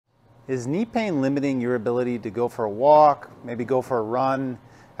Is knee pain limiting your ability to go for a walk, maybe go for a run,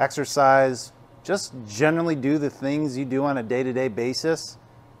 exercise, just generally do the things you do on a day-to-day basis?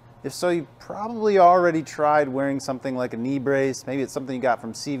 If so, you probably already tried wearing something like a knee brace. Maybe it's something you got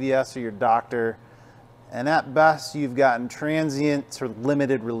from CVS or your doctor, and at best you've gotten transient or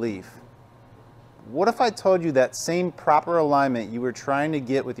limited relief. What if I told you that same proper alignment you were trying to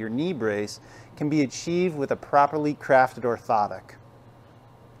get with your knee brace can be achieved with a properly crafted orthotic?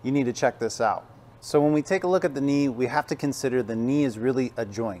 You need to check this out. So when we take a look at the knee, we have to consider the knee is really a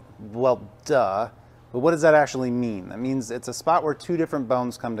joint. Well, duh, but what does that actually mean? That means it's a spot where two different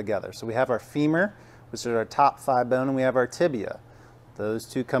bones come together. So we have our femur, which is our top thigh bone, and we have our tibia. Those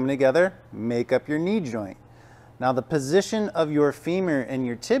two coming together make up your knee joint. Now the position of your femur and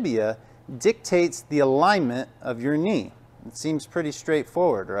your tibia dictates the alignment of your knee. It seems pretty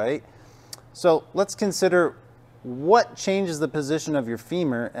straightforward, right? So let's consider what changes the position of your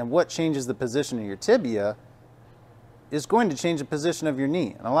femur and what changes the position of your tibia is going to change the position of your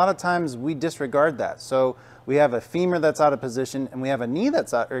knee. And a lot of times we disregard that. So we have a femur that's out of position and we have a knee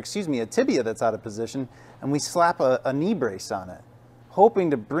that's out, or excuse me, a tibia that's out of position, and we slap a knee brace on it,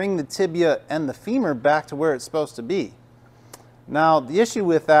 hoping to bring the tibia and the femur back to where it's supposed to be. Now, the issue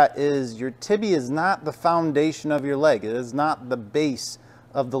with that is your tibia is not the foundation of your leg. It is not the base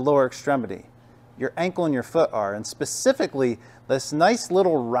of the lower extremity. Your ankle and your foot are, and specifically this nice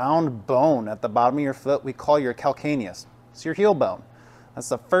little round bone at the bottom of your foot we call your calcaneus. It's your heel bone. That's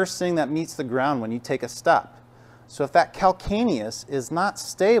the first thing that meets the ground when you take a step. So if that calcaneus is not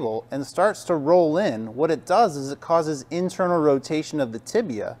stable and starts to roll in, what it does is it causes internal rotation of the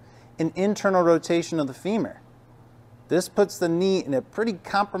tibia and internal rotation of the femur. This puts the knee in a pretty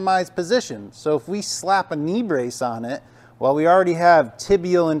compromised position. So if we slap a knee brace on it, while we already have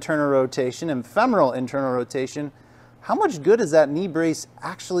tibial internal rotation and femoral internal rotation, how much good is that knee brace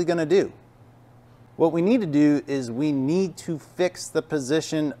actually going to do? What we need to do is we need to fix the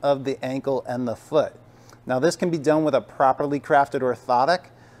position of the ankle and the foot. Now this can be done with a properly crafted orthotic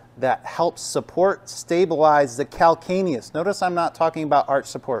that helps support, stabilize the calcaneus. Notice I'm not talking about arch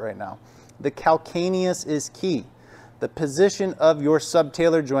support right now. The calcaneus is key. The position of your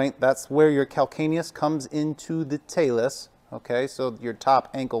subtalar joint, that's where your calcaneus comes into the talus, okay, so your top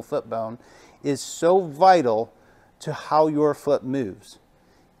ankle foot bone, is so vital to how your foot moves.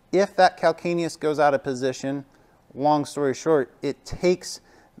 If that calcaneus goes out of position, long story short, it takes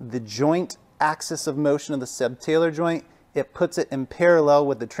the joint axis of motion of the subtalar joint, it puts it in parallel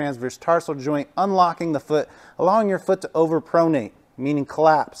with the transverse tarsal joint, unlocking the foot, allowing your foot to overpronate, meaning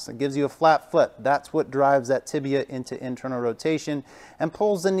collapse. It gives you a flat foot. That's what drives that tibia into internal rotation and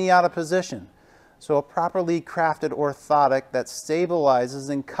pulls the knee out of position. So a properly crafted orthotic that stabilizes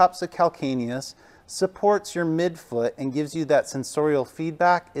and cups the calcaneus, supports your midfoot, and gives you that sensorial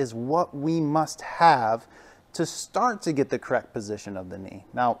feedback is what we must have to start to get the correct position of the knee.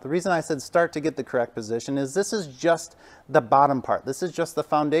 Now, the reason I said start to get the correct position is this is just the bottom part. This is just the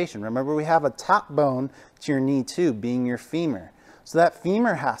foundation. Remember, we have a top bone to your knee too, being your femur. So that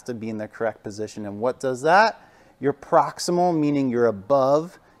femur has to be in the correct position. And what does that? Your proximal, meaning you're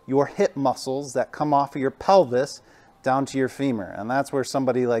above your hip muscles that come off of your pelvis down to your femur. And that's where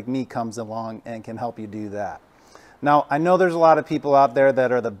somebody like me comes along and can help you do that. Now, I know there's a lot of people out there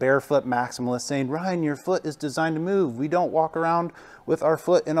that are the barefoot maximalists saying, Ryan, your foot is designed to move. We don't walk around with our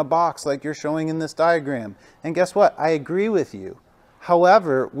foot in a box like you're showing in this diagram. And guess what? I agree with you.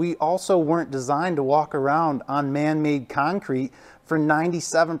 However, we also weren't designed to walk around on man-made concrete for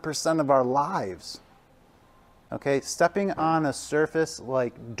 97% of our lives. Okay, stepping on a surface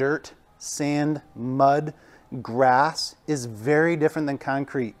like dirt, sand, mud, grass is very different than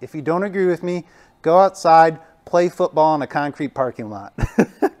concrete. If you don't agree with me, go outside, play football in a concrete parking lot.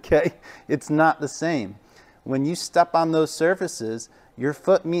 Okay, it's not the same. When you step on those surfaces, your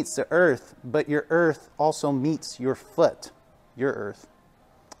foot meets the earth, but your earth also meets your foot. Your earth.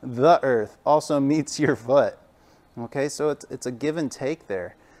 The earth also meets your foot. Okay, so it's a give and take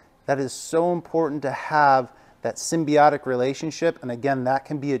there. That is so important to have that symbiotic relationship, and again, that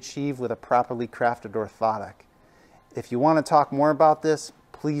can be achieved with a properly crafted orthotic. If you want to talk more about this,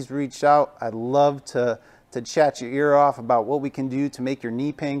 please reach out. I'd love to chat your ear off about what we can do to make your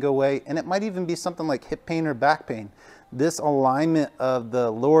knee pain go away, and it might even be something like hip pain or back pain. This alignment of the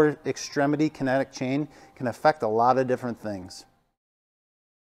lower extremity kinetic chain can affect a lot of different things.